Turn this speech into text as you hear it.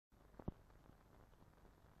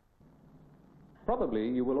Probably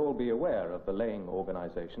you will all be aware of the Laing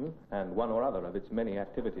organization and one or other of its many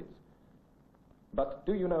activities. But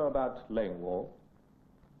do you know about laying wall?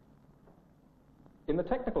 In the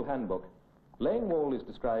technical handbook, laying wall is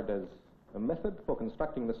described as a method for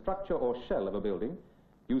constructing the structure or shell of a building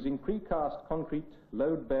using precast concrete,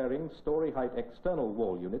 load-bearing, story-height external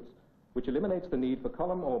wall units, which eliminates the need for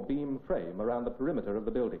column or beam frame around the perimeter of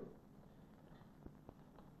the building.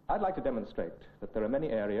 I'd like to demonstrate that there are many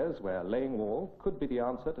areas where laying wall could be the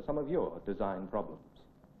answer to some of your design problems.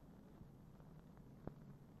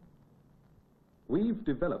 We've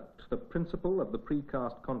developed the principle of the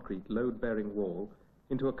precast concrete load-bearing wall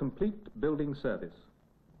into a complete building service.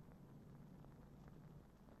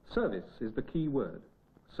 Service is the key word.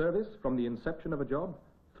 Service from the inception of a job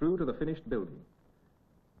through to the finished building.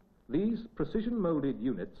 These precision-molded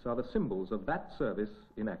units are the symbols of that service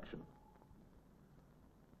in action.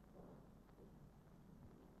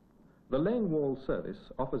 The laying wall service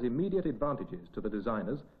offers immediate advantages to the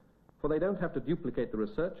designers, for they don't have to duplicate the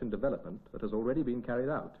research and development that has already been carried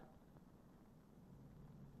out.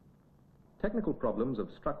 Technical problems of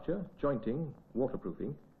structure, jointing,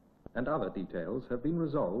 waterproofing, and other details have been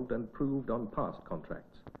resolved and proved on past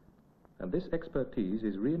contracts, and this expertise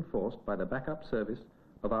is reinforced by the backup service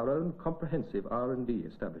of our own comprehensive R&D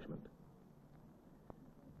establishment.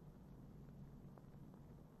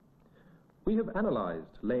 We have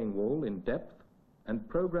analyzed laying wall in depth and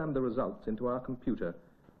programmed the results into our computer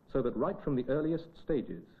so that right from the earliest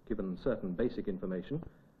stages, given certain basic information,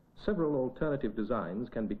 several alternative designs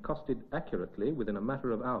can be costed accurately within a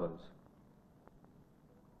matter of hours.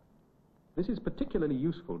 This is particularly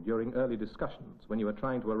useful during early discussions when you are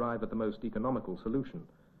trying to arrive at the most economical solution,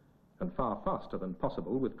 and far faster than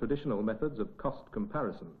possible with traditional methods of cost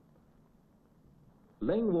comparison.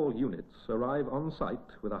 Laying wall units arrive on site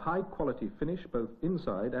with a high-quality finish both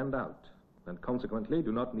inside and out, and consequently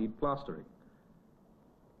do not need plastering.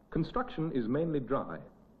 Construction is mainly dry,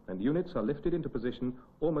 and units are lifted into position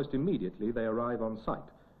almost immediately they arrive on site,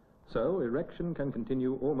 so erection can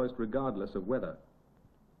continue almost regardless of weather.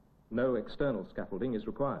 No external scaffolding is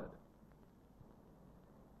required.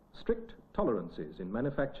 Strict tolerances in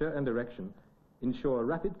manufacture and erection ensure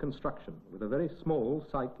rapid construction with a very small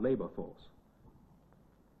site labor force.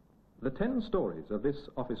 The 10 stories of this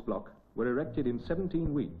office block were erected in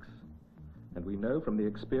 17 weeks, and we know from the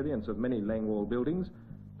experience of many laying wall buildings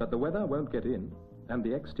that the weather won't get in, and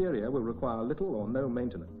the exterior will require little or no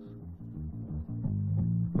maintenance.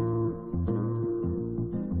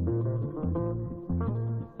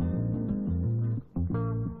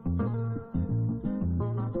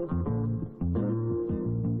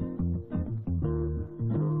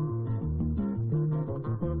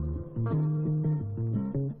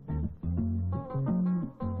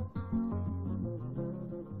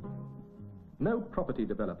 No property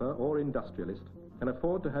developer or industrialist can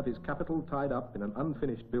afford to have his capital tied up in an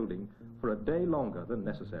unfinished building for a day longer than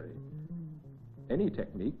necessary. Any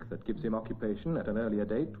technique that gives him occupation at an earlier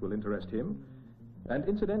date will interest him, and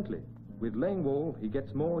incidentally, with laying wall, he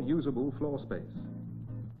gets more usable floor space.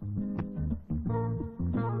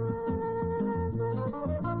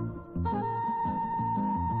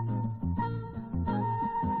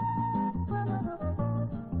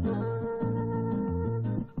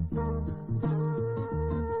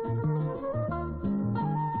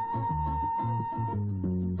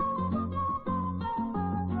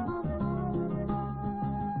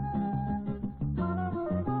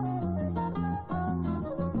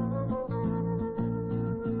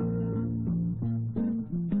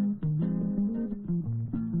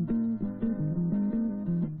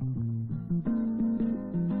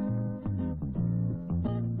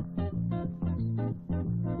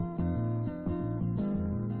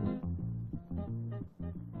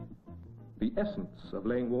 The essence of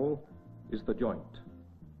laying wall is the joint.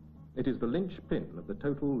 It is the linchpin of the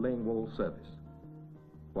total laying wall service.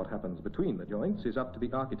 What happens between the joints is up to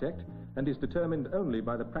the architect and is determined only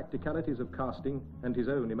by the practicalities of casting and his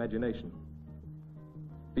own imagination.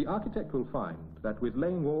 The architect will find that with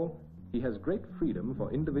laying wall, he has great freedom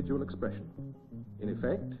for individual expression. In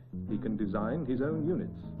effect, he can design his own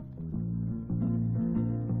units.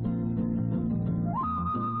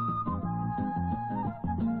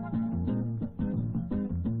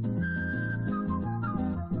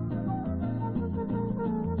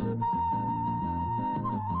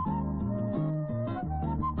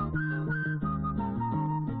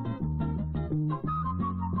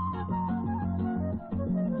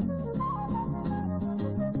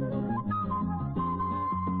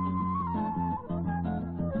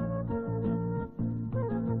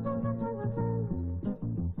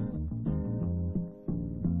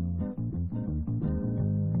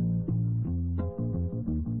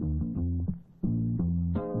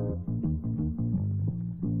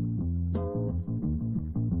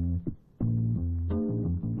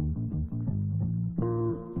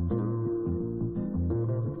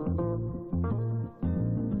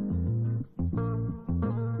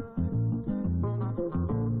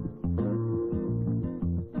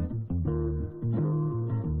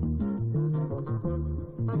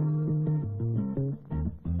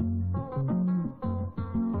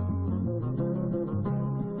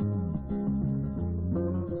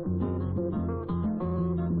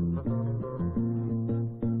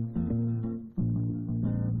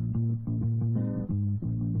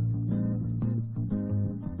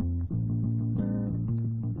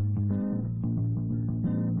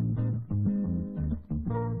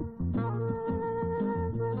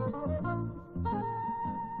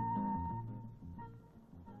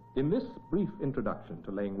 In this brief introduction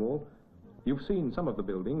to Laing Wall, you've seen some of the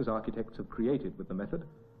buildings architects have created with the method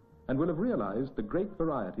and will have realized the great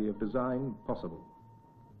variety of design possible.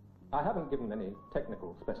 I haven't given any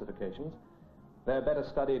technical specifications. They're better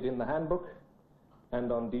studied in the handbook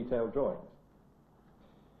and on detailed drawings.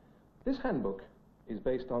 This handbook is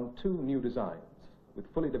based on 2 new designs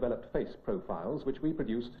with fully developed face profiles which we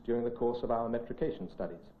produced during the course of our metrication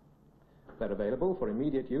studies. They're available for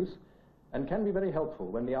immediate use and can be very helpful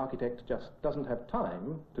when the architect just doesn't have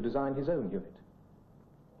time to design his own unit.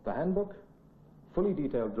 The handbook, fully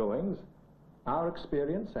detailed drawings, our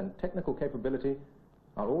experience and technical capability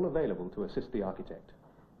are all available to assist the architect.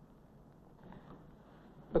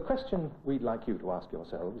 The question we'd like you to ask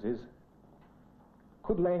yourselves is,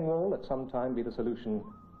 could Laing Wall at some time be the solution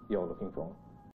you're looking for?